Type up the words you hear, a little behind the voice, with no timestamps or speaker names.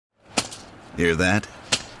Hear that?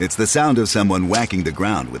 It's the sound of someone whacking the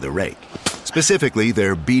ground with a rake. Specifically,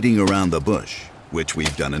 they're beating around the bush, which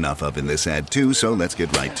we've done enough of in this ad too, so let's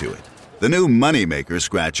get right to it. The new Moneymaker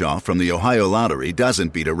scratch-off from the Ohio Lottery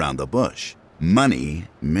doesn't beat around the bush. Money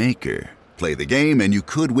Maker. Play the game and you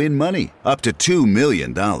could win money, up to $2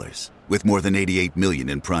 million. With more than $88 million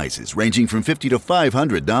in prizes, ranging from $50 to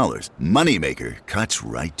 $500, Moneymaker cuts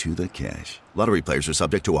right to the cash. Lottery players are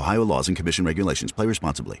subject to Ohio laws and commission regulations. Play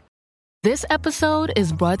responsibly. This episode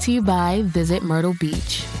is brought to you by Visit Myrtle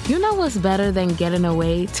Beach. You know what's better than getting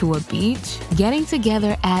away to a beach? Getting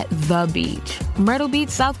together at the beach. Myrtle Beach,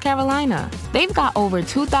 South Carolina. They've got over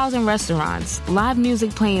 2,000 restaurants, live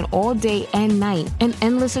music playing all day and night, and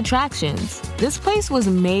endless attractions. This place was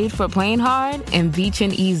made for playing hard and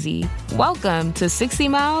beaching easy. Welcome to 60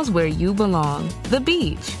 miles where you belong. The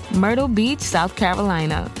beach. Myrtle Beach, South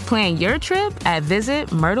Carolina. Plan your trip at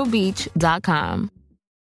visitmyrtlebeach.com.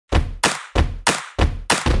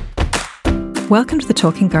 Welcome to the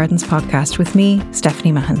Talking Gardens podcast with me,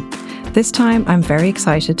 Stephanie Mahon. This time, I'm very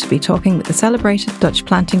excited to be talking with the celebrated Dutch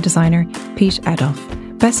planting designer, Piet Oudolf,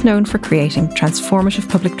 best known for creating transformative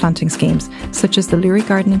public planting schemes such as the Lurie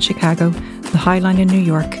Garden in Chicago, the High Line in New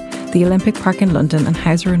York, the Olympic Park in London, and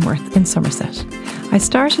Hauser and Wirth in Somerset. I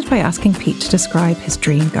started by asking Piet to describe his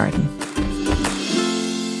dream garden.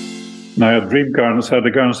 Now, dream gardens are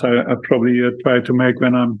the gardens I probably try to make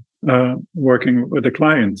when I'm working with a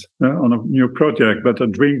client on a new project. But a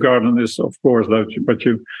dream garden is, of course,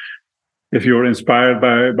 if you're inspired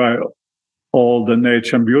by all the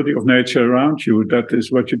nature and beauty of nature around you, that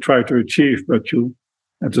is what you try to achieve. But you,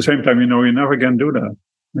 at the same time, you never can do that.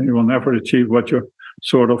 And you will never achieve what your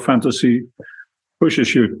sort of fantasy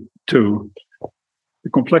pushes you to.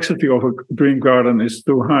 The complexity of a dream garden is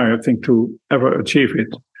too high, I think, to ever achieve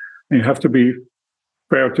it. And you have to be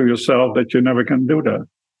fair to yourself that you never can do that.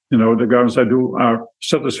 The gardens I do are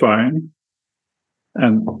satisfying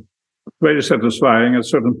and very satisfying at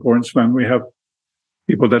certain points when we have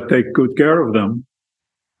people that take good care of them.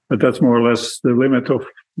 But that's more or less the limit of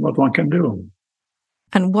what one can do.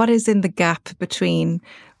 And what is in the gap between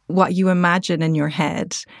what you imagine in your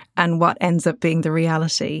head and what ends up being the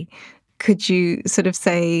reality? Could you sort of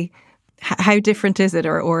say, how different is it,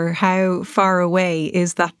 or how far away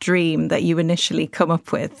is that dream that you initially come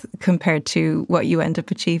up with compared to what you end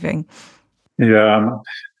up achieving? Yeah,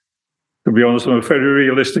 to be honest, I'm a very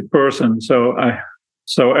realistic person. So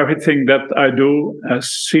everything that I do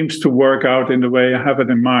seems to work out in the way I have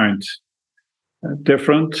it in mind.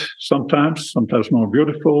 Different sometimes more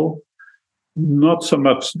beautiful. Not so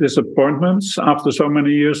much disappointments after so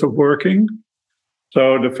many years of working.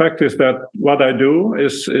 So the fact is that what I do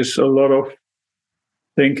is a lot of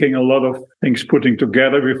thinking, a lot of things putting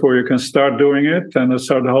together before you can start doing it. And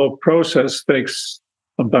so the whole process takes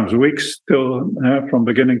sometimes weeks from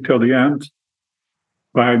beginning till the end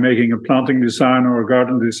by making a planting design or a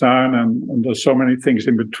garden design. And there's so many things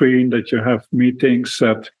in between that you have meetings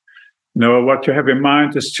that, what you have in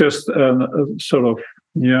mind is just a sort of,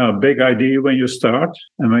 big idea when you start.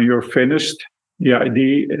 And when you're finished, the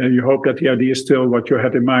idea, you hope that the idea is still what you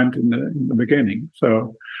had in mind in the beginning.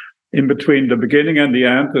 So in between the beginning and the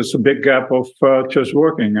end, there's a big gap of just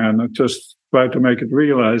working and just try to make it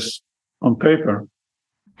realize on paper.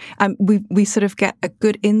 We sort of get a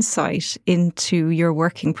good insight into your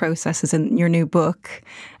working processes in your new book,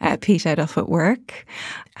 Piet Oudolf at Work.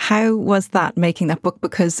 How was that, making that book?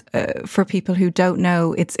 Because for people who don't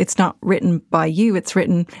know, it's not written by you, it's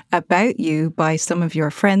written about you by some of your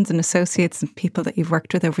friends and associates and people that you've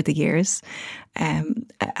worked with over the years.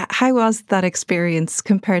 How was that experience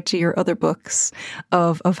compared to your other books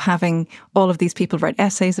of having all of these people write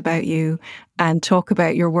essays about you and talk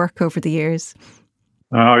about your work over the years?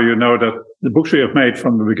 That the books we have made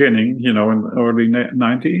from the beginning, in the early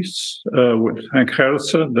 90s, with Henk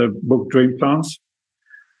Gerritsen, the book Dream Plants,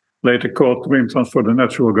 later called Dream Plants for the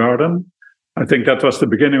Natural Garden. I think that was the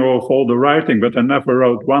beginning of all the writing, but I never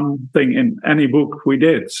wrote one thing in any book we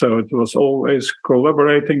did. So it was always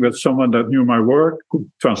collaborating with someone that knew my work,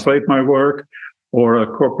 could translate my work, or a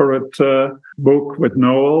corporate book with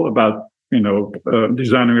Noel about,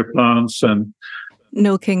 designing your plants and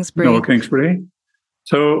Noel Kingsbury.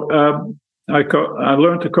 So I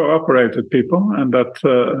learned to cooperate with people, and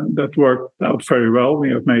that worked out very well. We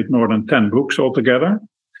have made more than 10 books altogether.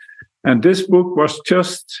 And this book was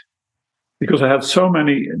just because I've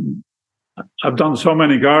done so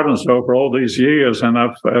many gardens over all these years, and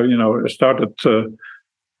I've started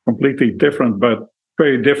completely different, but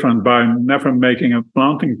very different by never making a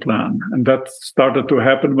planting plan. And that started to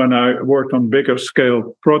happen when I worked on bigger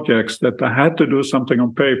scale projects that I had to do something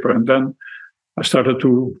on paper. And then I started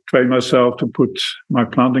to train myself to put my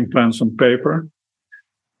planting plans on paper.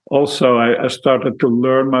 Also, I started to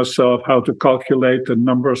learn myself how to calculate the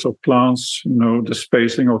numbers of plants, the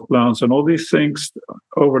spacing of plants, and all these things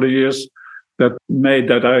over the years that made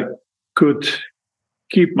that I could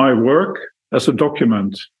keep my work as a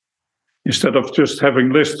document instead of just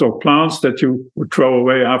having lists of plants that you would throw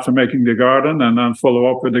away after making the garden and then follow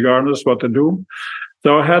up with the gardeners what to do.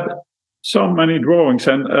 So I had so many drawings,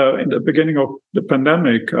 and in the beginning of the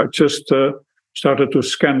pandemic, I just started to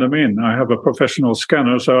scan them in. I have a professional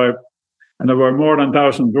scanner, and there were more than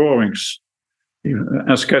 1,000 drawings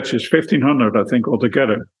and sketches, 1,500, I think,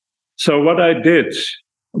 altogether. So what I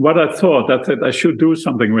thought that I should do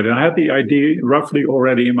something with it. I had the idea roughly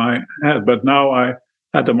already in my head, but now I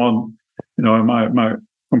had them on, in my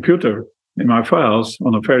computer, in my files,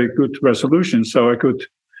 on a very good resolution, so I could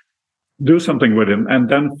do something with them. And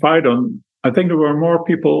then Phaidon, I think there were more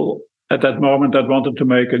people at that moment that wanted to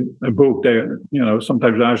make a book. They,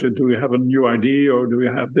 sometimes I said, do you have a new idea, or do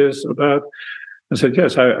you have this or that? I said,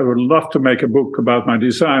 yes, I would love to make a book about my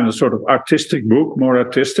design, a sort of artistic book, more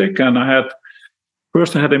artistic. And I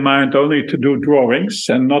had in mind only to do drawings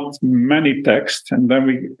and not many text. And then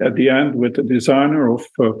we, at the end, with the designer of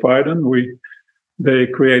Phaidon, they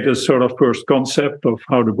created a sort of first concept of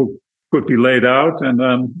how the book could be laid out. And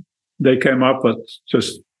then they came up with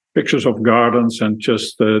just pictures of gardens and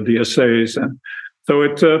just the essays. And so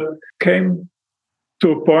it came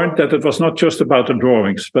to a point that it was not just about the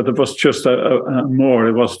drawings, but it was just more.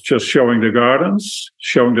 It was just showing the gardens,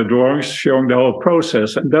 showing the drawings, showing the whole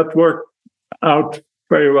process. And that worked out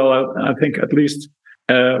very well. I think at least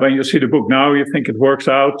when you see the book now, you think it works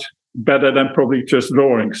out better than probably just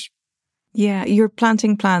drawings. Yeah, your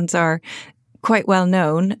planting plans are quite well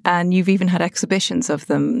known, and you've even had exhibitions of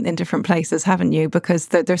them in different places, haven't you? Because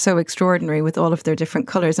they're so extraordinary with all of their different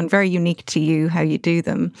colours and very unique to you, how you do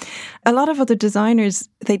them. A lot of other designers,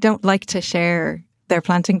 they don't like to share their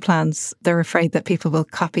planting plans. They're afraid that people will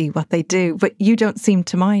copy what they do, but you don't seem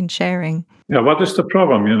to mind sharing. Yeah, what is the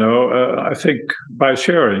problem? I think by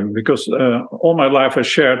sharing, because all my life I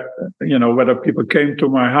shared, whether people came to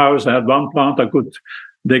my house, I had one plant, I could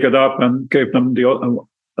dig it up and gave them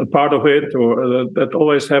a part of it, or that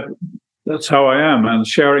always happened. That's how I am. And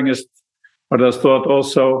sharing is what I thought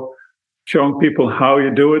also showing people how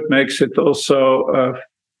you do it makes it also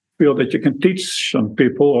feel that you can teach some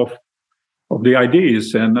people of the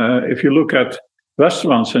ideas. And if you look at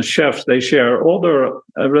restaurants and chefs, they share all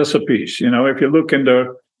their recipes. If you look in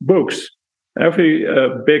their books, every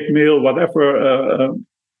big meal, whatever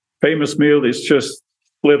famous meal is just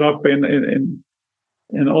split up in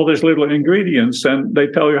all these little ingredients, and they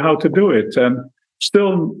tell you how to do it. And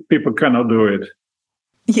still people cannot do it.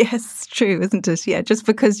 Yes, true, isn't it? Yeah, just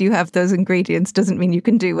because you have those ingredients doesn't mean you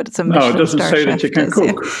can do what some Michelin star chef does. No, it doesn't say that you can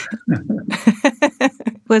cook. Yeah.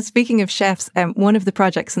 Well, speaking of chefs, one of the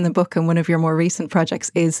projects in the book and one of your more recent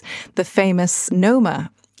projects is the famous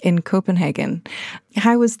Noma in Copenhagen.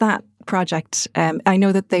 How was that project? I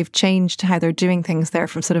know that they've changed how they're doing things there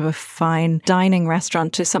from sort of a fine dining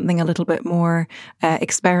restaurant to something a little bit more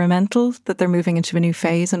experimental, that they're moving into a new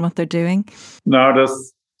phase in what they're doing. No,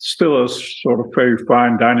 that's still a sort of very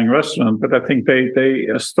fine dining restaurant, but I think they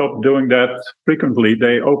stopped doing that frequently.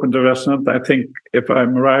 They opened the restaurant, I think, if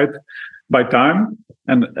I'm right, by time.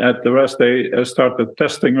 And at the rest, they started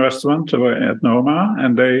testing restaurant at Noma,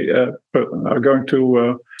 and they are going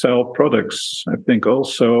to sell products, I think,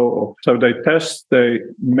 also. So they test, they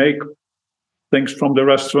make things from the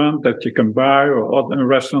restaurant that you can buy or other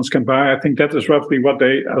restaurants can buy. I think that is roughly what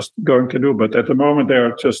they are going to do. But at the moment, they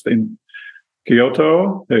are just in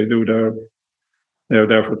Kyoto. They're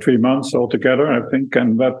there for 3 months altogether, I think.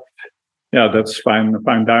 And that's fine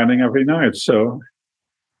dining every night. So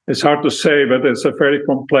it's hard to say, but it's a very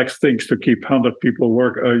complex thing to keep 100 people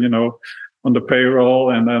work, on the payroll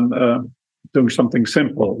and then doing something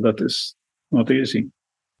simple. That is not easy.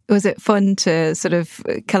 Was it fun to sort of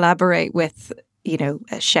collaborate with,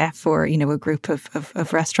 a chef or, a group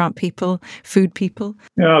of restaurant people, food people?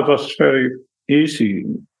 Yeah, it was very easy.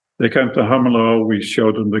 They came to Hummelo, we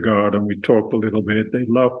showed them the garden, we talked a little bit. They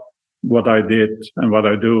loved what I did and what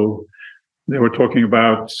I do. They were talking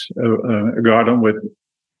about a garden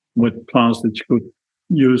with plants that you could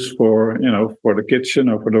use for the kitchen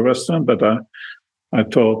or for the restaurant. But I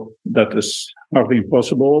thought that is hardly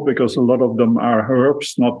impossible because a lot of them are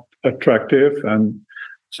herbs, not attractive. And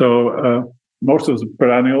so most of the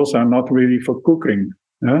perennials are not really for cooking.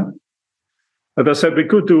 Yeah? But I said we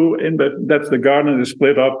could do that the garden is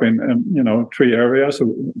split up in 3 areas, a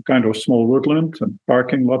kind of small woodland, a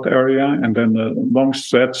parking lot area, and then a long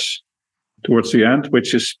stretch towards the end,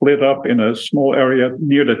 which is split up in a small area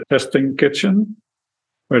near the testing kitchen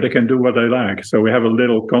where they can do what they like. So we have a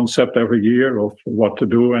little concept every year of what to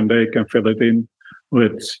do, and they can fill it in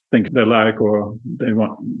with things they like or they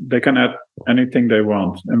want. They can add anything they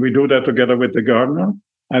want. And we do that together with the gardener.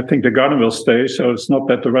 I think the garden will stay. So it's not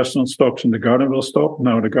that the restaurant stops and the garden will stop.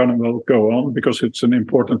 No, the garden will go on because it's an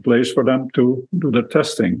important place for them to do the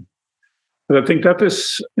testing. But I think that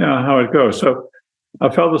is how it goes. So I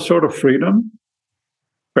felt a sort of freedom,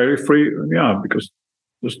 very free, because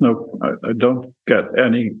there's I don't get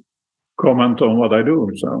any comment on what I do.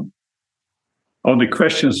 So only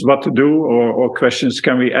questions what to do or questions,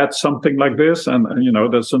 can we add something like this? And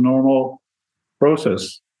that's a normal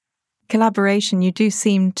process. Collaboration, you do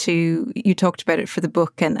seem to, you talked about it for the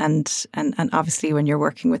book and obviously when you're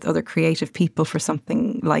working with other creative people for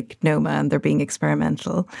something like Noma and they're being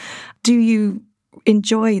experimental. Do you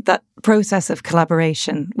enjoy that process of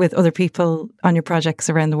collaboration with other people on your projects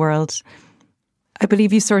around the world? I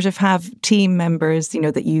believe you sort of have team members,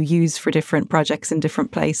 that you use for different projects in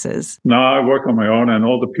different places. No, I work on my own, and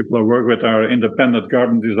all the people I work with are independent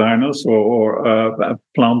garden designers or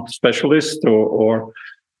plant specialists or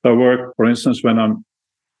I work, for instance, when I'm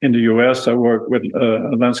in the US, I work with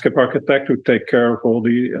a landscape architect who take care of all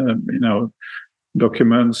the,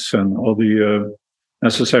 documents and all the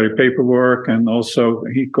necessary paperwork. And also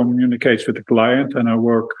he communicates with the client and I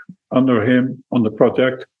work under him on the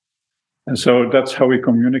project. And so that's how we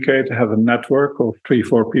communicate. I have a network of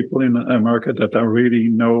 3-4 people in America that I really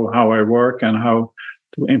know how I work and how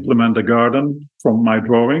to implement the garden from my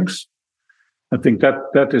drawings. I think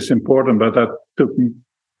that is important, but that took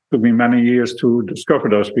me many years to discover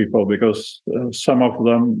those people because some of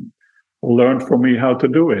them learned from me how to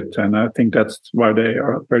do it. And I think that's why they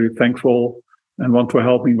are very thankful and want to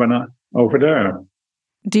help me when I'm over there.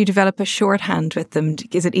 Do you develop a shorthand with them?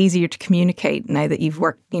 Is it easier to communicate now that you've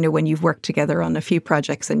worked, when you've worked together on a few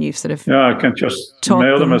projects and you've sort of... Yeah, I can just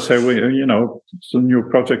mail them and say, well, it's a new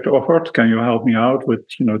project offered. Can you help me out with,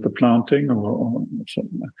 the planting or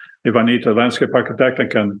something? If I need a landscape architect, I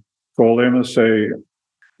can call him and say,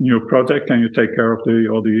 new project, can you take care of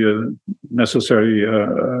all the necessary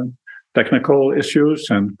technical issues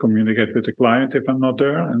and communicate with the client if I'm not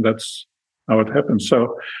there? And that's how it happens.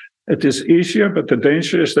 So it is easier, but the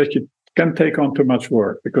danger is that you can take on too much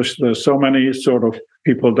work because there's so many sort of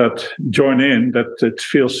people that join in that it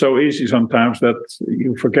feels so easy sometimes that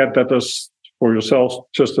you forget that there's for yourself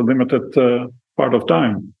just a limited part of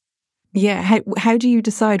time. Yeah. How do you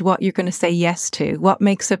decide what you're going to say yes to? What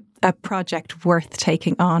makes a project worth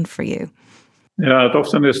taking on for you? Yeah, it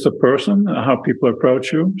often is the person, how people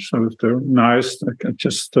approach you. So if they're nice, I can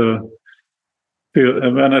just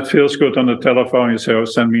feel, when it feels good on the telephone, you say, oh,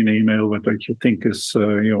 send me an email with what you think is,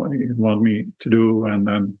 you want me to do. And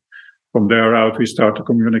then from there out, we start to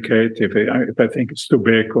communicate. If I think it's too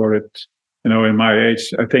big or it, in my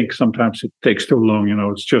age, I think sometimes it takes too long.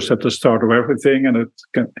 It's just at the start of everything and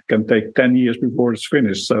it can take 10 years before it's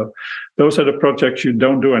finished. So those are the projects you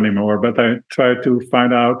don't do anymore. But I try to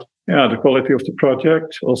find out, the quality of the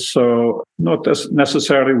project. Also, not as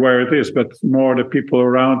necessarily where it is, but more the people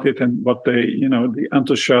around it and what they, the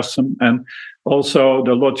enthusiasm and also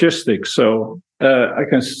the logistics. So I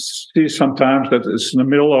can see sometimes that it's in the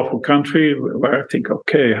middle of a country where I think,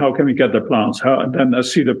 okay, how can we get the plants? And then I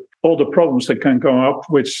see all the problems that can come up,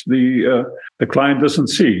 which the client doesn't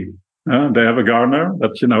see. They have a gardener,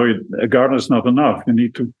 but a gardener is not enough. You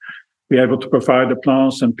need to be able to provide the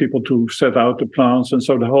plants and people to set out the plants, and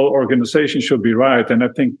so the whole organization should be right. And I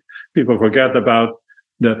think people forget about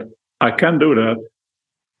that. I can do that,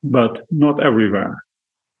 but not everywhere.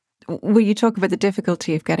 Will you talk about the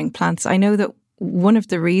difficulty of getting plants? I know that one of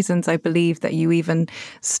the reasons I believe that you even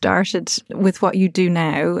started with what you do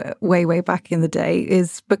now, way back in the day,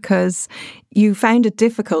 is because you found it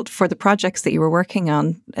difficult for the projects that you were working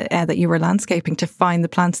on, that you were landscaping, to find the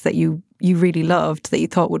plants that you really loved, that you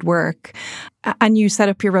thought would work. And you set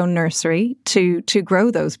up your own nursery to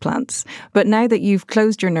grow those plants. But now that you've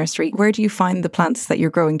closed your nursery, where do you find the plants that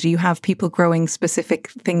you're growing? Do you have people growing specific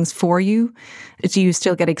things for you? Do you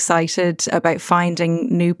still get excited about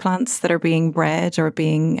finding new plants that are being bred or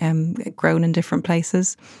being grown in different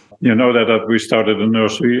places? You know that we started a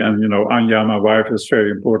nursery, and Anja, my wife, is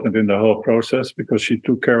very important in the whole process because she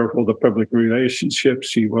took care of all the public relationships.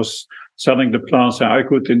 She was selling the plants, and I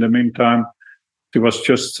could, in the meantime, she was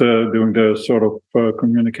just doing the sort of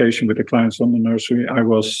communication with the clients on the nursery. I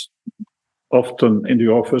was often in the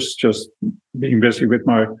office, just being busy with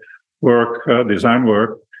my work, design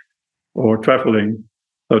work, or traveling.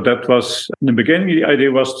 So that was, in the beginning, the idea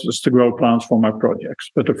was just to grow plants for my projects.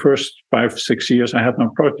 But the first 5-6 years, I had no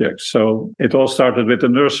projects. So it all started with the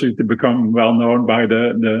nursery to become well known by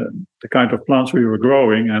the kind of plants we were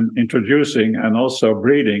growing and introducing, and also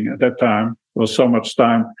breeding. At that time, there was so much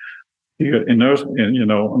time here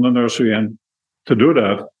on the nursery and to do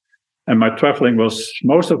that. And my traveling was,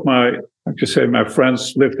 most of my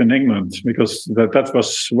friends lived in England, because that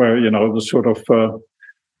was where, the sort of,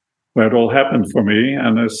 where it all happened for me.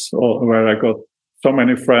 And it's all where I got so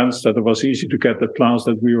many friends that it was easy to get the plants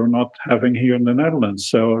that we were not having here in the Netherlands.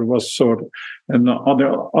 So it was sort of, and on the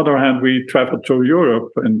other hand, we traveled through Europe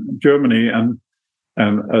and Germany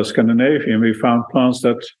and Scandinavia, and we found plants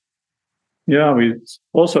that, we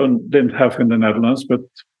also didn't have in the Netherlands, but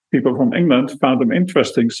people from England found them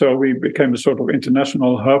interesting. So we became a sort of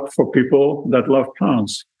international hub for people that love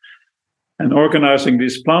plants. And organizing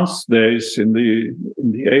these plants days in the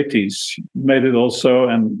 80s made it also,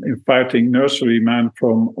 and inviting nurserymen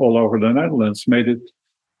from all over the Netherlands made it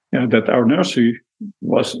that our nursery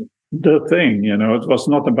was the thing. It was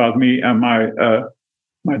not about me and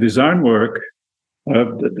my design work.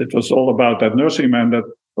 It was all about that nurseryman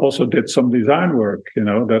that also did some design work.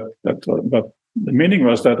 But the meaning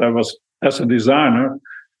was that I was, as a designer,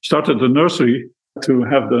 started the nursery to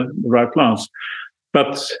have the right plants.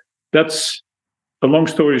 But that's a long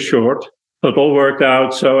story short. It all worked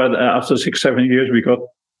out. So after 6-7 years, we got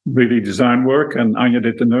really design work, and Anja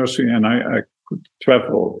did the nursery, and I could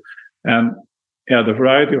travel. And the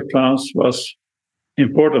variety of plants was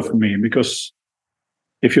important for me, because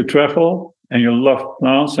if you travel and you love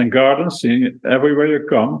plants and gardens, everywhere you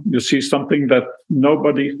come, you see something that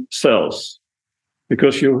nobody sells.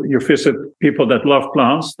 Because you visit people that love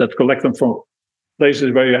plants, that collect them from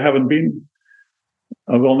places where you haven't been,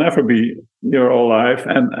 will never be your whole life.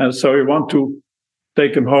 And so you want to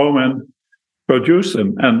take them home and produce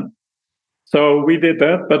them. And so we did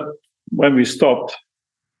that. But when we stopped,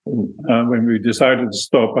 when we decided to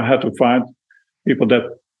stop, I had to find people that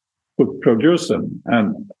could produce them.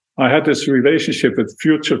 And I had this relationship with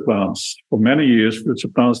Future Plants for many years, Future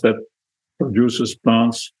Plants that produces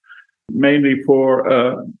plants mainly for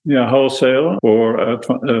wholesale, or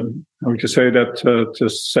how would you say that,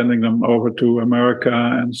 just sending them over to America.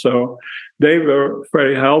 And so they were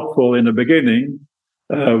very helpful in the beginning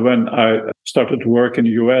when I started to work in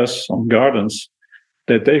the US on gardens,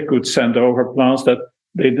 that they could send over plants that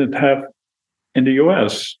they didn't have in the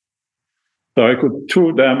US. So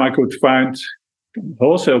through them, I could find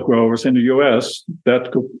wholesale growers in the US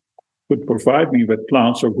that could provide me with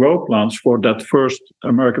plants or grow plants for that first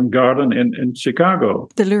American garden in Chicago.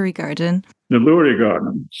 The Lurie Garden. The Lurie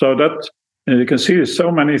Garden. So that, you can see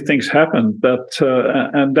so many things happened that,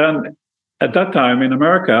 and then at that time in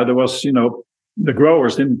America, there was, the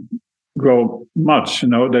growers didn't grow much.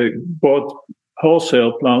 They bought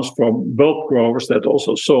wholesale plants from bulk growers that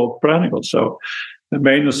also sold perennials. So the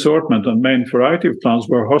main assortment and main variety of plants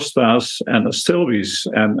were hostas and astilbes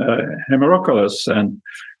and hemeroculus and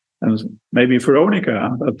maybe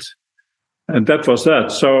Veronica, and that was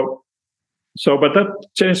that. So, but that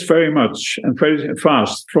changed very much and very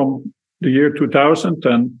fast from the year 2000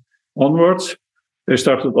 and onwards. They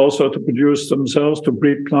started also to produce themselves, to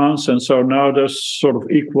breed plants, and so now there's sort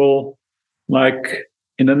of equal, like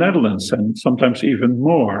in the Netherlands, and sometimes even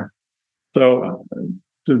more. So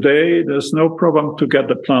today there's no problem to get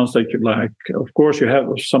the plants that you like. Of course, you have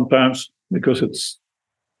sometimes, because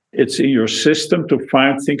it's in your system to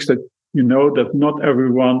find things that that not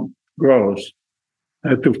everyone grows.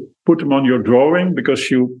 To put them on your drawing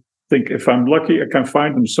because you think, if I'm lucky, I can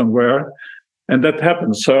find them somewhere. And that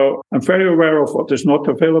happens. So I'm very aware of what is not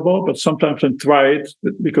available, but sometimes I try it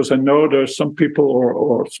because I know there's some people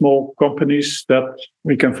or small companies that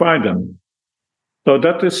we can find them. So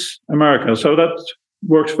that is America. So that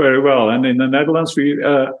works very well. And in the Netherlands, we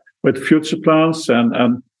with Future Plants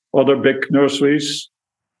and other big nurseries,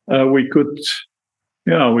 we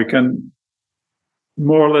can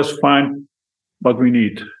more or less find what we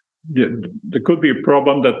need. There could be a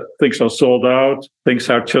problem that things are sold out. Things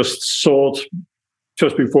are just sold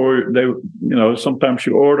just before they, sometimes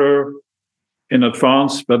you order in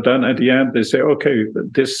advance, but then at the end they say, okay,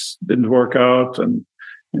 this didn't work out. And,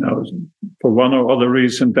 for one or other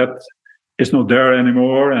reason that is not there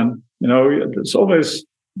anymore. And, it's always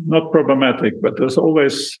not problematic, but there's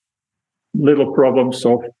always little problems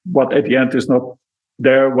of what at the end is not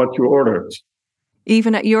there, what you ordered.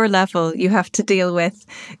 Even at your level, you have to deal with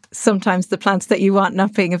sometimes the plants that you want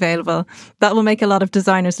not being available. That will make a lot of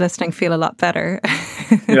designers listening feel a lot better.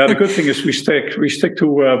 Yeah, the good thing is we stick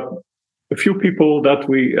to a few people that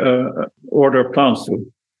we order plants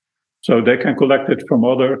to. So they can collect it from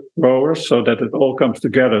other growers so that it all comes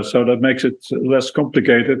together. So that makes it less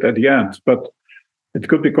complicated at the end. But it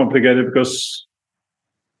could be complicated because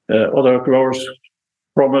other growers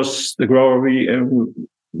promise the grower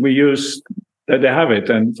we use that they have it,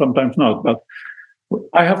 and sometimes not. But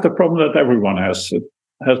I have the problem that everyone has. It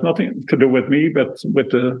has nothing to do with me, but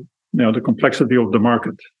with the complexity of the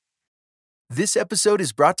market. This episode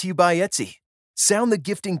is brought to you by Etsy. Sound the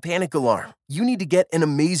gifting panic alarm. You need to get an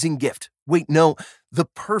amazing gift. Wait, no, the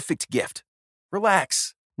perfect gift.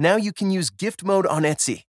 Relax. Now you can use gift mode on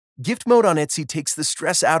Etsy. Gift mode on Etsy takes the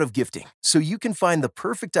stress out of gifting, so you can find the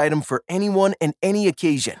perfect item for anyone and any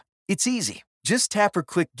occasion. It's easy. Just tap or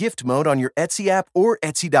click gift mode on your Etsy app or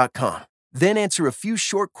Etsy.com. Then answer a few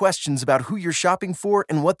short questions about who you're shopping for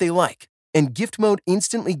and what they like. And gift mode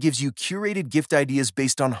instantly gives you curated gift ideas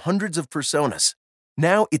based on hundreds of personas.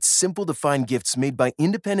 Now it's simple to find gifts made by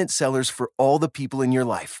independent sellers for all the people in your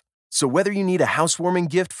life. So whether you need a housewarming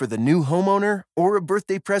gift for the new homeowner or a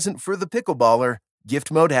birthday present for the pickleballer,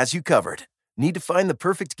 Gift Mode has you covered. Need to find the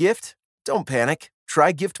perfect gift? Don't panic.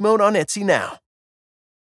 Try Gift Mode on Etsy now.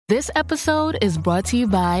 This episode is brought to you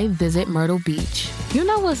by Visit Myrtle Beach. You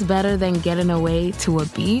know what's better than getting away to a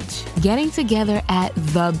beach? Getting together at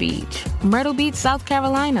the beach. Myrtle Beach, South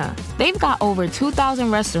Carolina. They've got over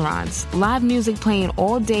 2,000 restaurants, live music playing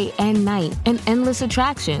all day and night, and endless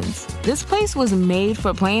attractions. This place was made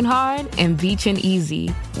for playing hard and beaching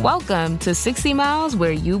easy. Welcome to 60 miles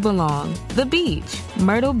where you belong. The beach.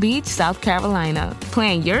 Myrtle Beach, South Carolina.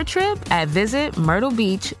 Plan your trip at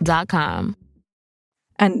visitmyrtlebeach.com.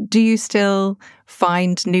 And do you still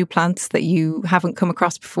find new plants that you haven't come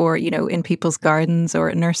across before, in people's gardens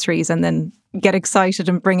or nurseries, and then get excited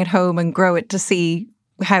and bring it home and grow it to see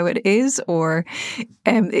how it is? Or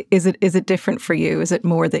is it different for you? Is it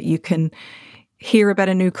more that you can hear about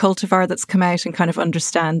a new cultivar that's come out and kind of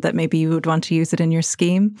understand that maybe you would want to use it in your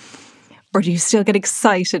scheme? Or do you still get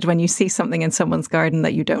excited when you see something in someone's garden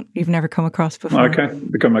that you've never come across before? I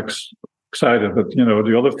can become excited, but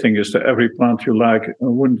the other thing is that every plant you like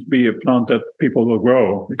wouldn't be a plant that people will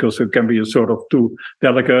grow, because it can be a sort of too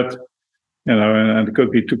delicate, and it could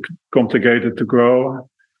be too complicated to grow.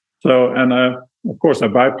 So, and of course I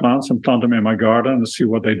buy plants and plant them in my garden and see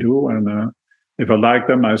what they do, and if I like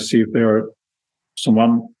them, I see if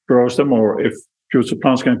someone grows them, or if future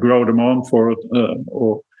plants can grow them on for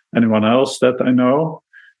or anyone else that I know.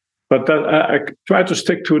 But I try to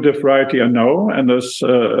stick to the variety I know, and I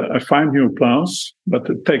find new plants, but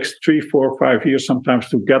it takes 3, 4, 5 years sometimes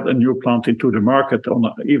to get a new plant into the market,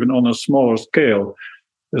 even on a smaller scale.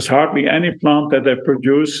 There's hardly any plant that they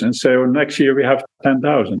produce and say, next year we have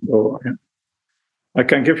 10,000. I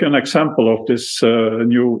can give you an example of this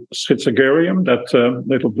new schizogerium, that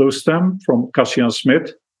little blue stem from Cassian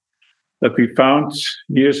Smith, that we found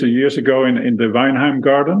years and years ago in the Weinheim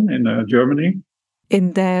garden in Germany.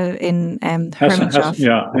 In Hermannshof.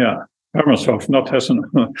 Yeah. Hermannshof, not Hessen.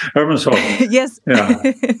 Hermannshof. Yes. Yeah.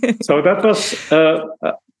 So that was,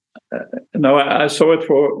 I saw it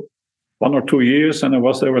for 1 or 2 years, and I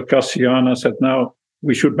was there with Cassian. I said, now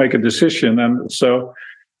we should make a decision. And so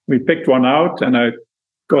we picked one out, and I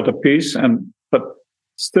got a piece, but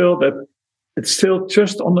still it's still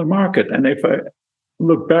just on the market. And if I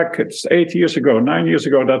look back, it's 9 years ago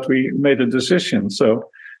that we made a decision. So,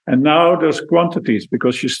 and now there's quantities,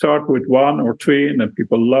 because you start with 1 or 3 and then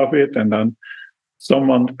people love it, and then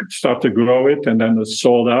someone start to grow it, and then it's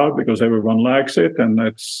sold out because everyone likes it, and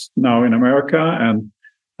it's now in America. And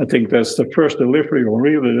I think that's the first delivery, or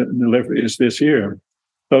real delivery, is this year.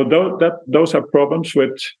 So those are problems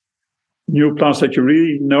with new plants that you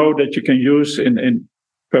really know that you can use in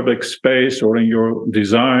public space or in your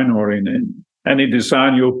design or in any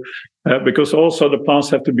design because also the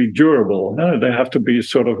plants have to be durable. They have to be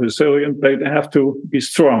sort of resilient. They have to be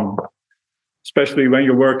strong, especially when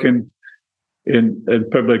you work in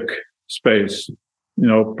public space.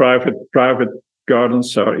 Private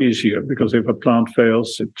gardens are easier, because if a plant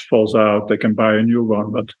fails, it falls out. They can buy a new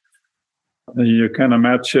one. But you can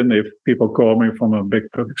imagine, if people call me from a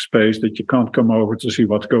big public space, that you can't come over to see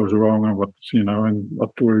what goes wrong and what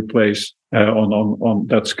to replace on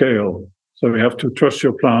that scale. So you have to trust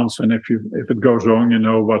your plants, and if it goes wrong,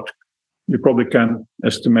 you probably can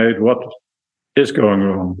estimate what is going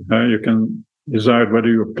wrong. You can decide whether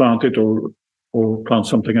you plant it or plant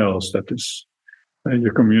something else. That is,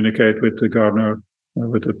 you communicate with the gardener,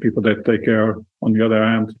 with the people that take care on the other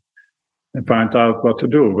hand, and find out what to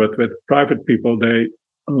do. But with private people, they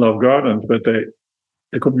love gardens, but the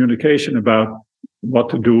communication about what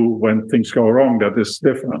to do when things go wrong, that is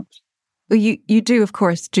different. Well, you do, of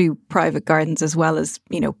course, do private gardens as well as,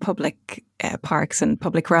 public parks and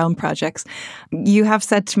public realm projects. You have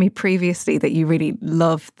said to me previously that you really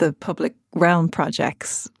love the public realm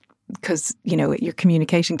projects because, you're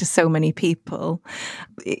communicating to so many people.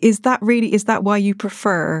 Is that why you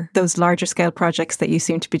prefer those larger scale projects that you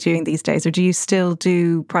seem to be doing these days? Or do you still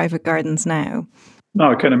do private gardens now?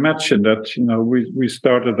 No, I can imagine that,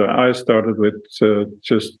 I started with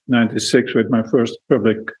just 96 with my first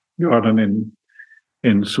public garden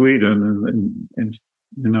in Sweden,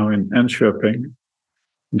 in Enköping.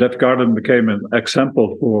 That garden became an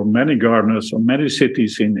example for many gardeners or many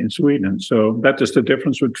cities in Sweden. So that is the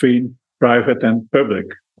difference between private and public.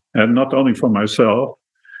 And not only for myself,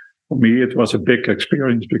 for me, it was a big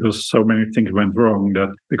experience because so many things went wrong.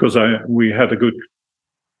 That because we had a good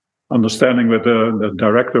understanding with the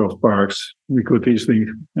director of parks, we could easily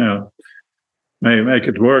make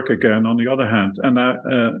it work again. On the other hand,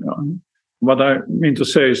 and what I mean to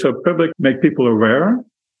say is, so public make people aware,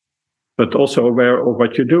 but also aware of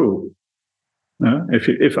what you do.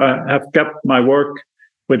 If I have kept my work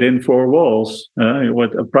within four walls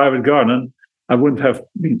with a private garden, I wouldn't have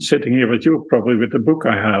been sitting here with you probably with the book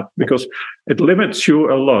I have, because it limits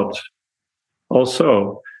you a lot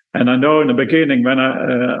also. And I know in the beginning when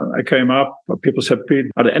I came up, people said, "Piet,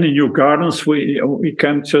 are there any new gardens we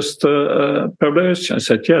can just publish?" I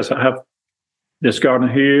said, "Yes, I have this garden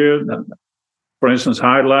here. For instance,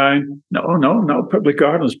 Highline." No, public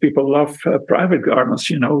gardens. People love private gardens.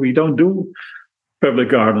 We don't do public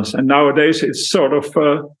gardens. And nowadays it's sort of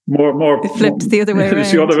more. It flips the other way around.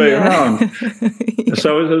 It's the other way around.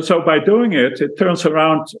 Yeah. So by doing it, it turns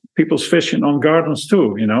around people's vision on gardens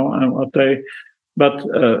too. And what they. But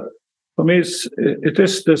for me, it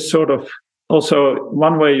is this sort of also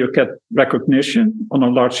one way you get recognition on a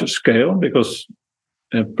larger scale, because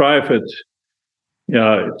private,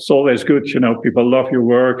 it's always good. People love your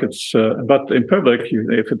work. But in public,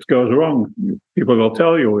 if it goes wrong, people will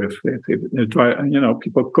tell you. If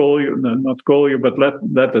people call you, not call you, but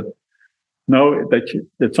let it know that you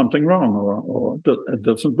did something wrong or it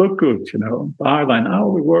doesn't look good. The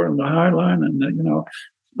Highline. We were in the Highline, and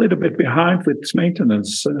a little bit behind with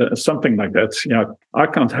maintenance, something like that. I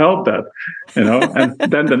can't help that, And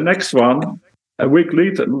then the next one, a week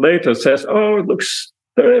later says, "Oh, it looks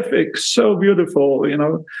terrific, so beautiful."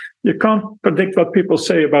 You can't predict what people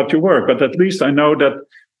say about your work, but at least I know that,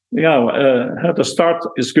 the start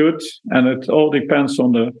is good, and it all depends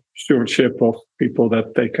on the stewardship of people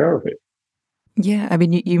that take care of it. Yeah, I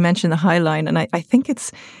mean, you mentioned the Highline, and I think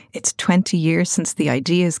it's 20 years since the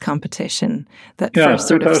Ideas competition that first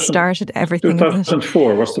sort of started everything.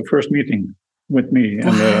 2004 was the first meeting with me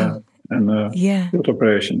and the field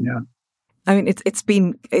operation. Yeah, I mean, it's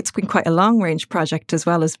been quite a long range project as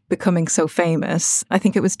well as becoming so famous. I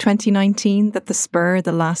think it was 2019 that the spur,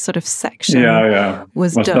 the last sort of section,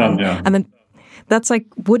 was done. Yeah. And then that's like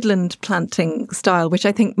woodland planting style, which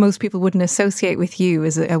I think most people wouldn't associate with you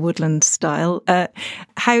as a woodland style.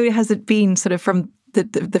 How has it been sort of from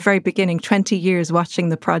the very beginning, 20 years watching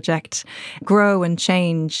the project grow and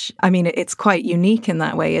change? I mean, it's quite unique in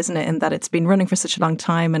that way, isn't it? In that it's been running for such a long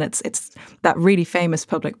time and it's that really famous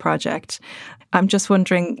public project. I'm just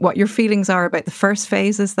wondering what your feelings are about the first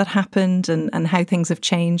phases that happened and how things have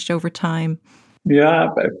changed over time. Yeah,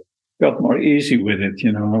 got more easy with it,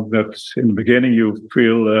 that in the beginning you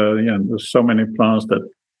feel, there's so many plants that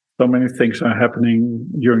so many things are happening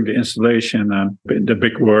during the installation and the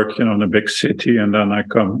big work, in a big city. And then I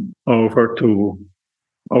come over to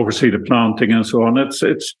oversee the planting and so on. It's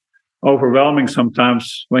overwhelming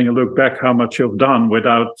sometimes when you look back how much you've done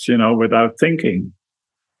without thinking.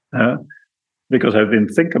 Because I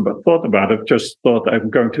didn't thought about it, just thought I'm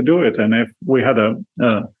going to do it. And if we had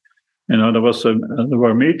there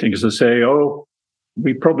were meetings that say, "Oh,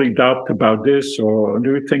 we probably doubt about this," or "Do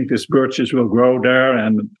you think these birches will grow there?"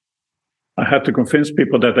 And I had to convince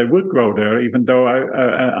people that they would grow there, even though I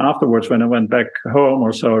afterwards, when I went back home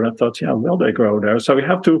or so, I thought, will they grow there? So we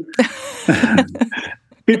have to.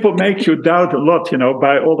 People make you doubt a lot,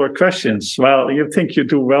 by all their questions. Well, you think you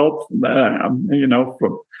do well,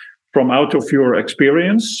 from out of your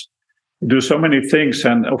experience. You do so many things,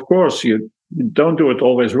 and of course you don't do it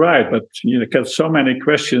always right, but you get so many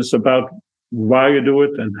questions about why you do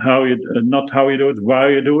it and not how you do it, why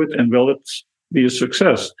you do it, and will it be a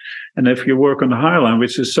success? And if you work on the Highline,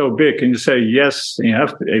 which is so big, and you say yes, and you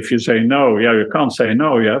have to, if you say no, you can't say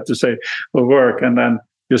no. You have to say will work, and then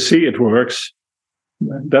you see it works.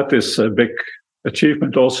 That is a big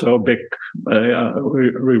achievement, also a big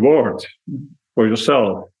reward for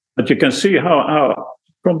yourself. But you can see how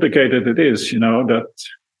complicated it is, that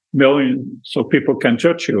millions of people can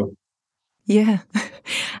judge you. Yeah.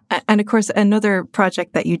 And of course, another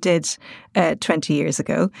project that you did 20 years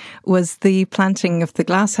ago was the planting of the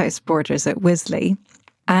glasshouse borders at Wisley.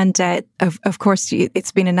 And of course,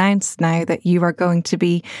 it's been announced now that you are going to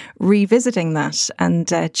be revisiting that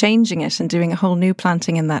and changing it and doing a whole new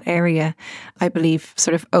planting in that area, I believe,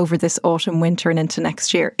 sort of over this autumn, winter and into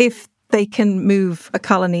next year, if they can move a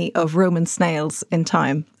colony of Roman snails in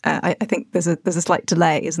time. I think there's a slight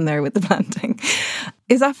delay, isn't there, with the planting?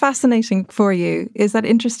 Is that fascinating for you? Is that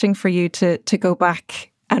interesting for you to go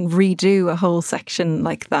back and redo a whole section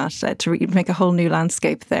like that, to make a whole new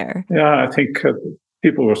landscape there? Yeah, I think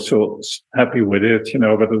people were so happy with it,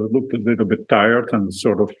 but it looked a little bit tired and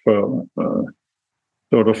sort of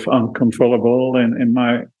uncontrollable in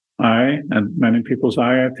my eye and many people's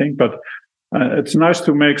eye, I think. But it's nice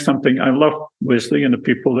to make something. I love Wisley and the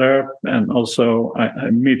people there, and also I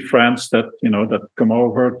meet friends that that come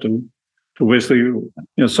over to Wisley.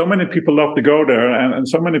 So many people love to go there, and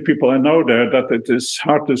so many people I know there that it is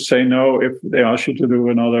hard to say no if they ask you to do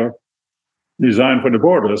another design for the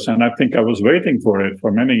borders. And I think I was waiting for it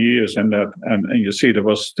for many years, and you see there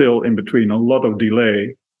was still in between a lot of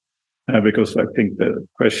delay because I think the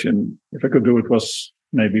question if I could do it was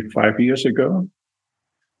maybe 5 years ago.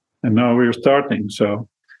 And now we're starting. So,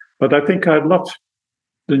 but I think I love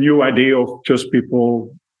the new idea of just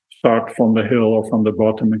people start from the hill or from the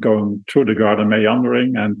bottom and going through the garden,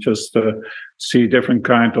 meandering, and just see different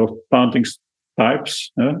kind of planting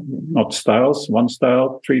types, not styles, one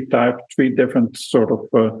style, three different sort of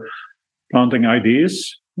planting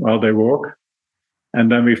ideas while they walk.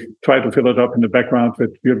 And then we try to fill it up in the background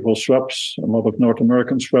with beautiful shrubs, a lot of North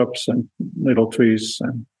American shrubs and little trees,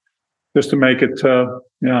 and just to make it,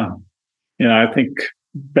 I think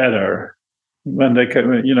better. When they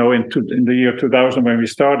came, in the year 2000, when we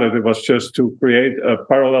started, it was just to create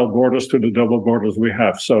parallel borders to the double borders we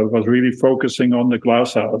have. So it was really focusing on the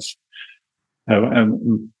glasshouse.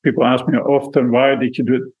 And people ask me often, why did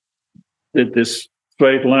you did this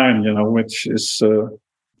straight line, which is...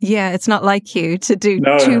 Yeah, it's not like you to do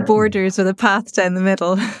two borders with a path down the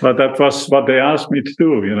middle. But that was what they asked me to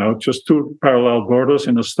do, just two parallel borders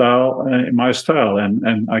in in my style.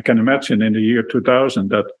 And I can imagine in the year 2000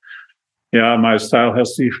 that, my style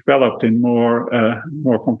has developed in more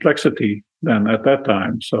complexity than at that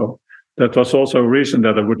time. So that was also a reason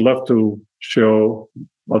that I would love to show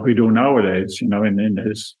what we do nowadays, in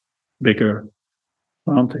these bigger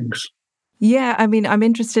plantings. Yeah, I mean, I'm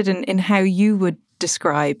interested in how you would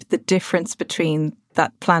describe the difference between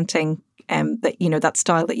that planting that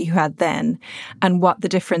style that you had then and what the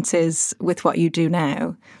difference is with what you do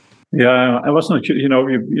now. Yeah, I was not,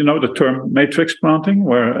 the term matrix planting,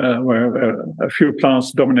 where a few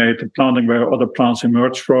plants dominate the planting, where other plants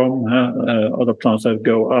emerge from, other plants that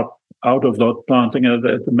go up out of that planting, and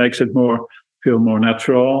it makes it feel more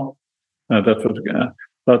natural. But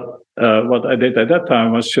what I did at that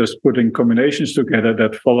time was just putting combinations together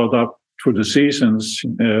that followed up through the seasons.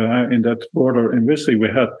 In that border in Wisley, we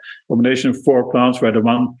had a combination of 4 plants, where the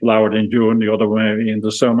one flowered in June, the other one in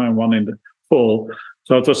the summer, and one in the fall.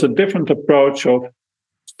 So it was a different approach of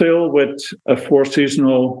still with a 4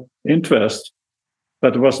 seasonal interest,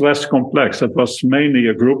 but it was less complex. It was mainly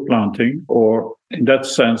a group planting, or in that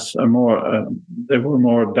sense, there were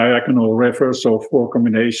more diagonal rivers or 4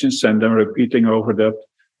 combinations, and then repeating over that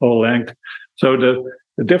whole length. So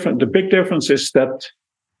the big difference is that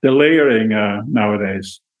the layering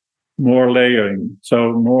nowadays, more layering,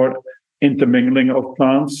 so more intermingling of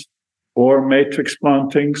plants, or matrix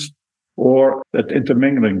plantings, or that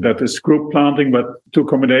intermingling, that is group planting, but 2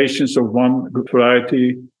 combinations of one good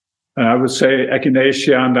variety. I would say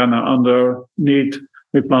Echinacea, and then underneath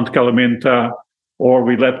we plant Calaminta, or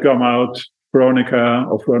we let come out Veronica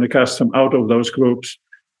or Veronicastum out of those groups.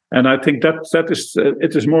 And I think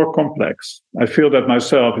it is more complex. I feel that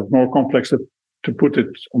myself. It's more complex to put it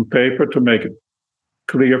on paper, to make it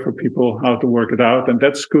clear for people how to work it out. And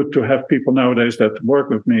that's good to have people nowadays that work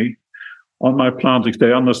with me on my plantings.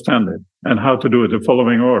 They understand it and how to do it in the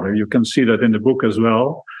following order. You can see that in the book as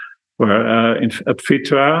well, where at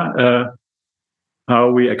Vitra, how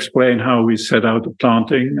we explain how we set out the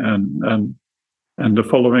planting and the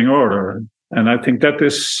following order. And I think that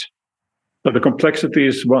is... But the complexity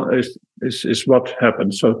is what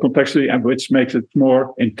happens. So complexity, which makes it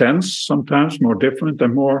more intense sometimes, more different,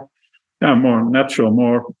 and more natural,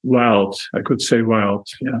 more wild. I could say wild.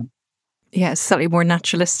 Yeah. Yeah, slightly more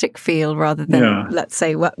naturalistic feel rather than, let's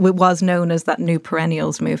say, what was known as that new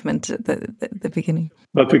perennials movement at the beginning.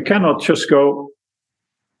 But we cannot just go,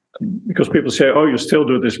 because people say, "Oh, you still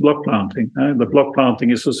do this block planting." The block planting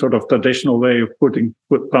is a sort of traditional way of putting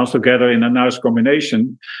plants together in a nice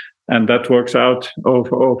combination. And that works out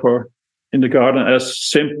over in the garden as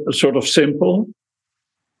sort of simple.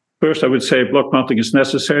 First, I would say block planting is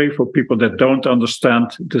necessary for people that don't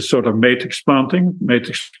understand this sort of matrix planting.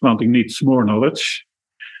 Matrix planting needs more knowledge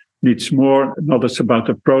about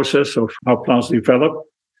the process of how plants develop,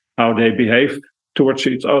 how they behave towards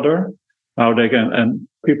each other, how they can. And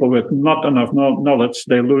people with not enough knowledge,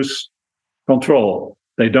 they lose control.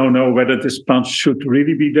 They don't know whether this plant should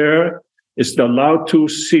really be there. Is it allowed to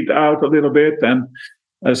seed out a little bit? And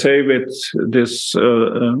I say with this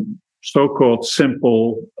so-called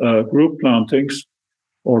simple group plantings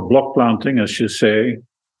or block planting, as you say,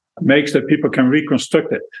 makes that people can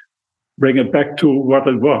reconstruct it, bring it back to what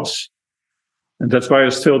it was. And that's why I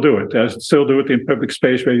still do it. I still do it in public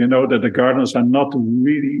space where you know that the gardeners are not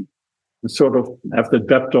really sort of have the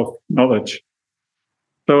depth of knowledge.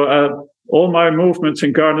 So all my movements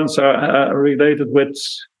in gardens are related with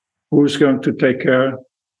who's going to take care,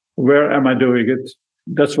 where am I doing it.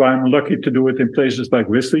 That's why I'm lucky to do it in places like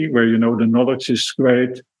Wisley, where, you know, the knowledge is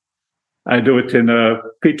great. I do it in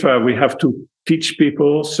Petra. We have to teach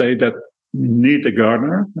people, say that you need a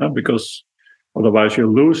gardener, because otherwise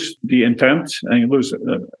you lose the intent and you lose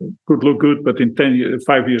could look good, but in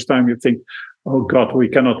 5 years' time, you think, oh God, we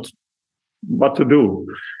cannot, what to do?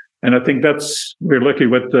 And I think we're lucky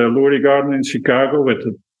with the Lourdes Garden in Chicago with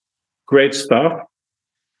great staff,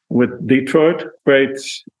 with Detroit, great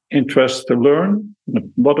interest to learn, a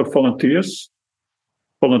lot of volunteers.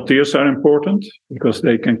 Volunteers are important because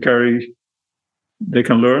they can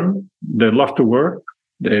learn, they love to work,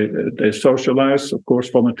 they socialize. Of course,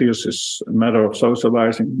 volunteers is a matter of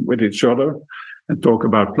socializing with each other and talk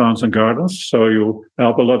about plants and gardens. So you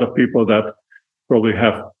help a lot of people that probably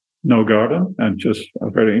have no garden and just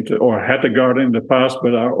are very interested or had a garden in the past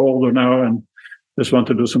but are older now and just want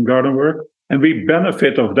to do some garden work. And we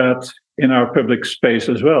benefit of that in our public space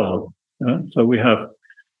as well. So we have,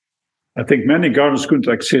 I think many gardens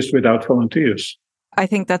couldn't exist without volunteers. I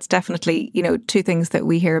think that's definitely, you know, two things that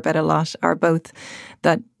we hear about a lot are both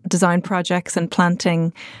that design projects and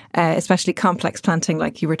planting, especially complex planting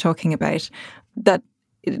like you were talking about, that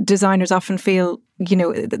designers often feel, you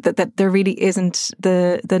know, that there really isn't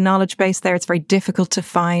the knowledge base there. It's very difficult to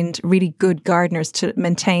find really good gardeners to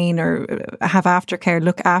maintain or have aftercare,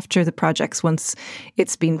 look after the projects once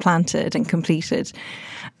it's been planted and completed.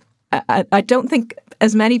 I don't think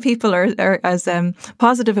as many people are as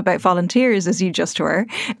positive about volunteers as you just were,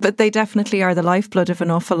 but they definitely are the lifeblood of an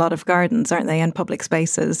awful lot of gardens, aren't they, and public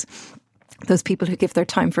spaces. Those people who give their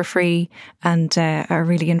time for free and are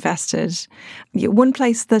really invested. One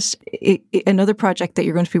place another project that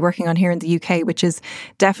you're going to be working on here in the UK, which is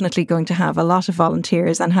definitely going to have a lot of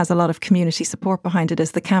volunteers and has a lot of community support behind it,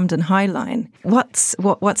 is the Camden High Line. What's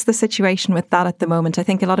the situation with that at the moment? I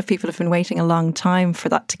think a lot of people have been waiting a long time for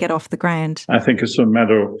that to get off the ground. I think it's a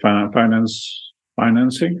matter of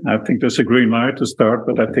financing. I think there's a green light to start,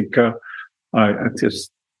 but I think it's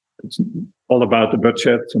all about the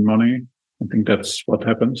budget and money. I think that's what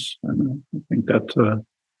happens. And I think that,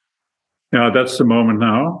 that's the moment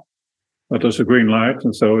now. But there's a green light,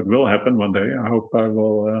 and so it will happen one day. I hope I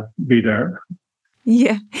will be there.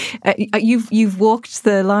 Yeah, you've walked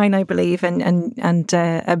the line, I believe, and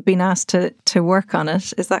been asked to work on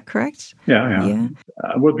it. Is that correct? Yeah.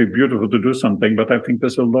 It would be beautiful to do something, but I think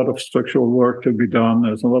there's a lot of structural work to be done.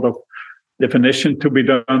 There's a lot of definition to be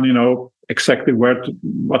done, you know, exactly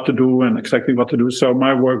what to do and exactly what to do. So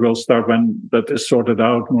my work will start when that is sorted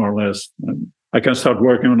out, more or less. I can start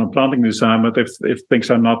working on a planting design, but if things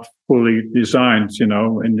are not fully designed, you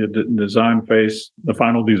know, in the design phase, the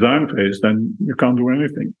final design phase, then you can't do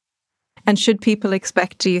anything. And should people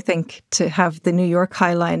expect, do you think, to have the New York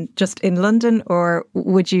High Line just in London, or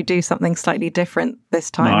would you do something slightly different this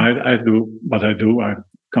time? No, I do what I do. I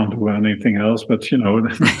can't do anything else, but, you know...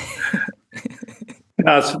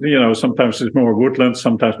 sometimes it's more woodland,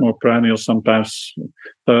 sometimes more perennial, sometimes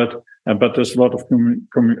third. But there's a lot of,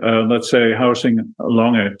 let's say, housing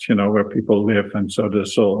along it, you know, where people live. And so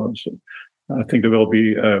there's all, I think there will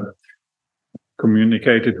be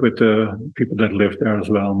communicated with the people that live there as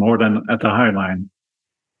well, more than at the High Line.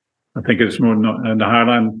 I think it's more, at the High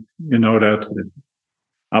Line, you know, that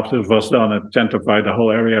after it was done, it gentrified, the whole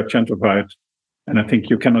area gentrified. And I think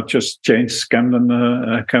you cannot just change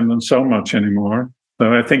Camden so much anymore.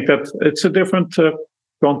 So I think that it's a different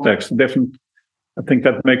context, I think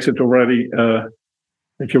that makes it already,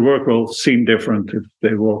 that your work will seem different if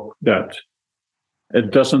they walk that. It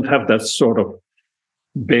doesn't have that sort of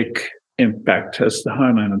big impact as the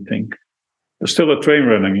High Line, I think. There's still a train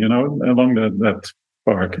running, you know, along that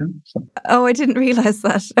park. So. Oh, I didn't realise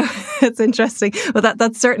that. It's interesting. Well,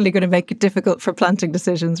 that's certainly going to make it difficult for planting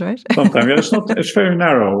decisions, right? Sometimes it's not. It's very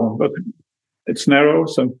narrow, but it's narrow,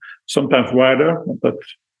 so sometimes wider. But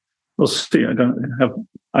we'll see.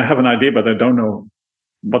 I have an idea, but I don't know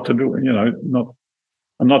what to do.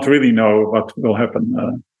 I'm not really know what will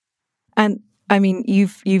happen. And I mean,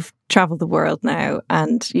 you've travelled the world now,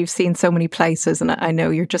 and you've seen so many places, and I know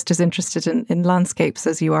you're just as interested in landscapes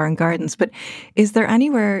as you are in gardens. But is there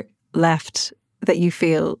anywhere left that you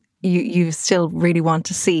feel you still really want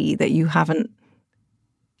to see that you haven't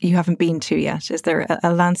been to yet? Is there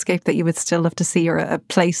a landscape that you would still love to see, or a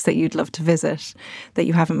place that you'd love to visit that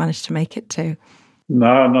you haven't managed to make it to?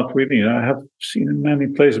 No, not really. I have seen many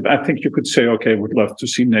places. I think you could say, okay, I would love to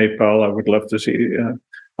see Nepal. I would love to see.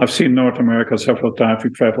 I've seen North America several times. We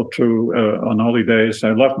traveled through on holidays.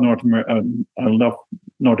 I love North America. I love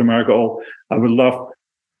North America. I would love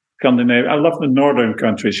Scandinavia. I love the northern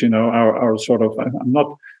countries. Our sort of. I'm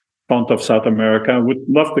not fond of South America. I would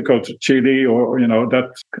love to go to Chile or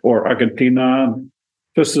Argentina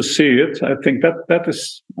just to see it. I think that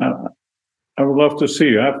is. I would love to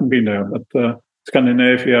see. I haven't been there, but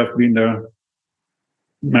Scandinavia, I've been there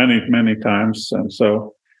many, many times, and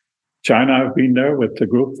so. China, I've been there with the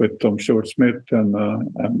group, with Tom Short-Smith and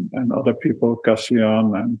other people,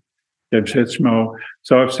 Cassian and James Hitzmo.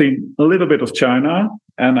 So I've seen a little bit of China,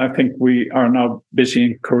 and I think we are now busy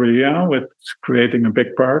in Korea with creating a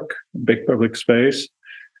big park, a big public space.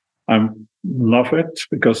 I love it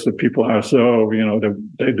because the people are so,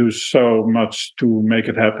 they do so much to make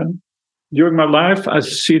it happen. During my life, I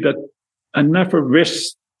see that I never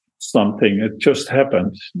wished something. It just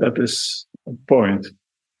happened. That is a point.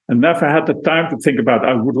 I never had the time to think about,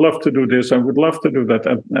 I would love to do this, I would love to do that.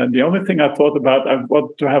 And the only thing I thought about, I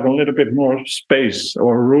want to have a little bit more space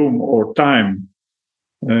or room or time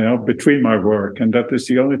between my work. And that is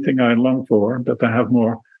the only thing I long for, that I have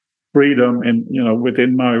more freedom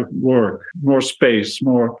within my work, more space,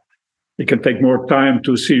 you can take more time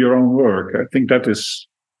to see your own work. I think that is,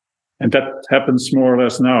 and that happens more or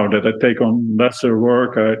less now, that I take on lesser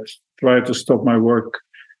work. I try to stop my work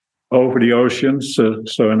over the oceans.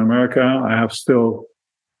 So in America, I have still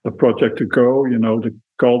a project to go, the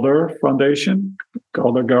Calder Foundation,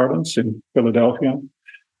 Calder Gardens in Philadelphia.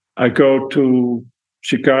 I go to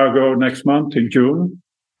Chicago next month in June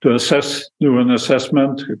to do an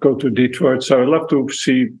assessment, go to Detroit. So I love to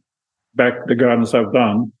see back the gardens I've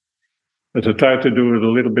done, but I try to do it a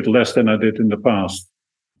little bit less than I did in the past.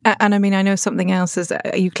 And I mean, I know something else is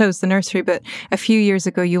you closed the nursery, but a few years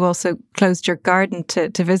ago you also closed your garden to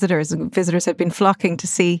visitors, and visitors had been flocking to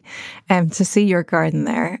see your garden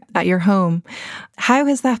there at your home. How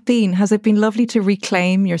has that been? Has it been lovely to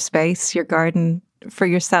reclaim your space, your garden for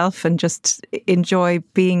yourself, and just enjoy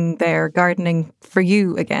being there gardening for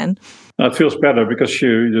you again? It feels better because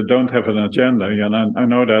you don't have an agenda. And I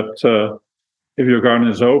know that if your garden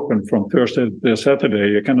is open from Thursday to Saturday,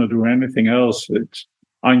 you cannot do anything else.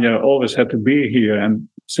 Anya always had to be here, and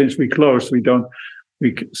since we closed, we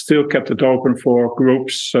still kept it open for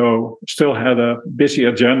groups, so still had a busy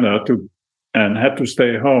agenda and had to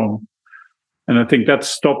stay home. And I think that's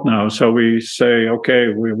stopped now. So we say, okay,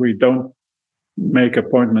 we don't make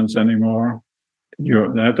appointments anymore.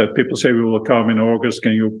 That people say we will come in August.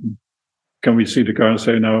 Can we see the car and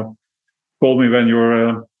say, no, call me when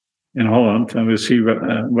you're in Holland, and we'll see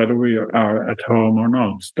whether we are at home or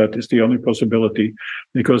not. That is the only possibility,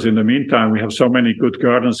 because in the meantime, we have so many good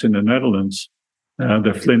gardens in the Netherlands.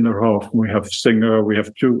 The Vlinderhof, we have Singer, we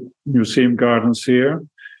have 2 museum gardens here.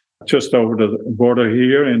 Just over the border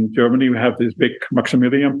here in Germany, we have this big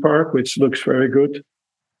Maximilian Park, which looks very good.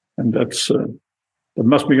 And that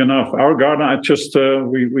must be enough. Our garden,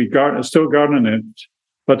 we still garden it,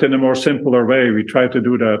 but in a more simpler way. We try to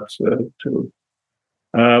do that too.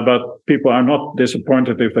 But people are not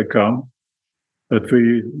disappointed if they come. But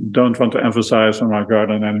we don't want to emphasize on our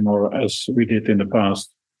garden anymore as we did in the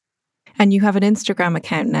past. And you have an Instagram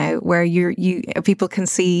account now where people can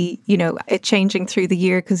see, it changing through the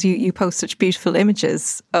year, because you post such beautiful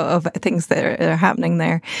images of things that are happening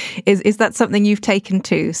there. Is that something you've taken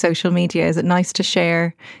to social media? Is it nice to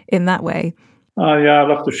share in that way? Yeah, I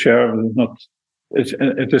love to share.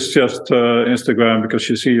 It is just Instagram,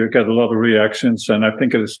 because you get a lot of reactions, and I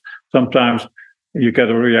think it is sometimes you get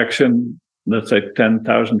a reaction, let's say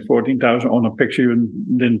 10,000, 14,000 on a picture you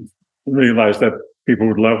didn't realize that people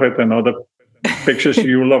would love it, and other pictures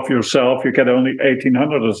you love yourself, you get only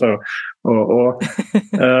 1,800 or so.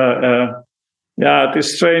 Yeah, it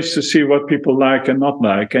is strange to see what people like and not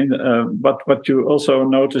like. But what you also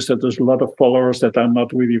notice that there's a lot of followers that are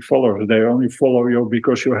not really followers. They only follow you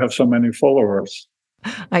because you have so many followers.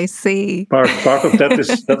 I see. Part of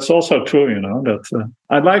that that's also true, that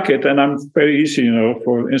I like it, and I'm very easy,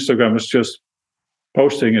 for Instagram. It's just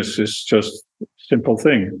posting is just a simple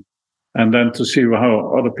thing. And then to see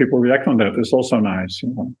how other people react on that is also nice.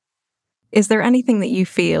 Is there anything that you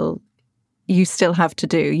feel you still have to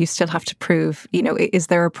do? You still have to prove, is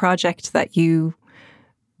there a project that you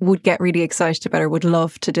would get really excited about or would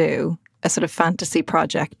love to do? A sort of fantasy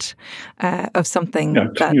project of something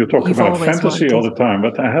that you talk you've about always fantasy wanted. all the time,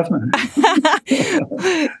 but I haven't.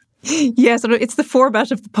 Yes, it's the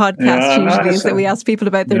format of the podcast usually is that we ask people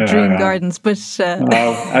about their dream gardens. But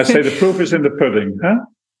I say the proof is in the pudding, huh?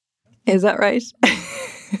 Is that right?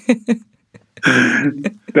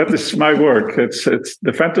 That is my work. It's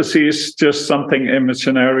the fantasy is just something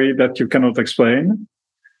imaginary that you cannot explain.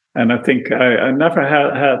 And I think I never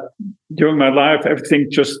had during my life, everything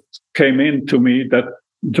just came into me that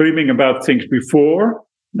dreaming about things before,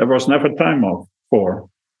 there was never time for.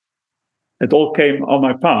 It all came on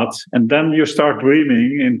my path. And then you start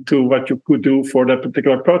dreaming into what you could do for that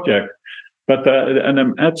particular project. But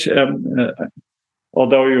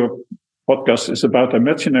although your podcast is about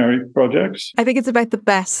imaginary projects, I think it's about the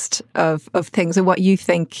best of things and what you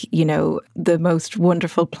think, the most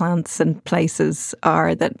wonderful plants and places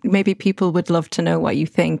are, that maybe people would love to know what you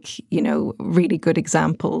think, really good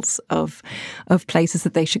examples of places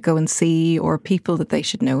that they should go and see, or people that they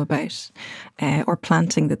should know about, or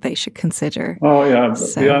planting that they should consider. Oh, yeah.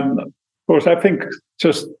 So, yeah. Of course, I think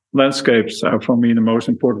just landscapes are for me the most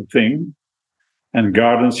important thing. And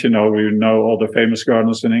gardens, we know all the famous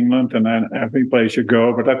gardens in England and every place you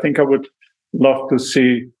go. But I think I would love to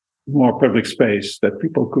see more public space, that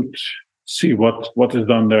people could see what is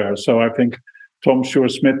done there. So I think Tom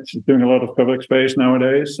Stewart-Smith is doing a lot of public space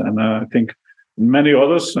nowadays. And I think many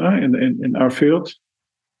others in our field.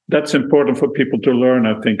 That's important for people to learn,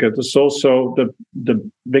 I think. It is also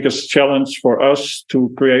the biggest challenge for us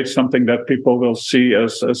to create something that people will see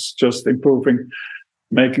as just improving,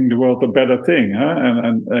 making the world a better thing,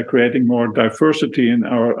 and creating more diversity in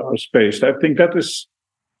our space. I think that is,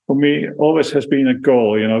 for me, always has been a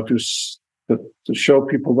goal, to show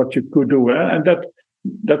people what you could do. And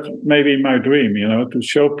that's maybe my dream, to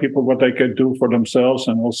show people what they can do for themselves,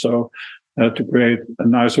 and also to create a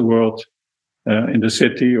nicer world in the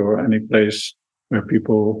city or any place where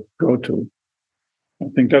people go to. I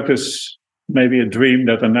think that is maybe a dream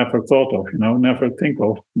that I never thought of, never think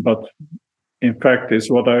of, but in fact,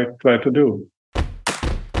 is what I try to do.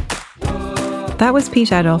 That was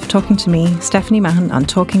Piet Oudolf talking to me, Stephanie Mahon, on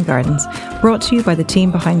Talking Gardens, brought to you by the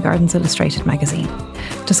team behind Gardens Illustrated magazine.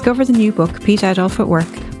 Discover the new book, Piet Oudolf at Work,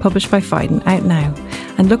 published by Phaidon, out now.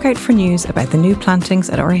 And look out for news about the new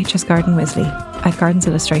plantings at RHS Garden Wisley at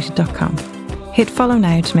gardensillustrated.com. Hit follow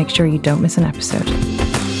now to make sure you don't miss an episode.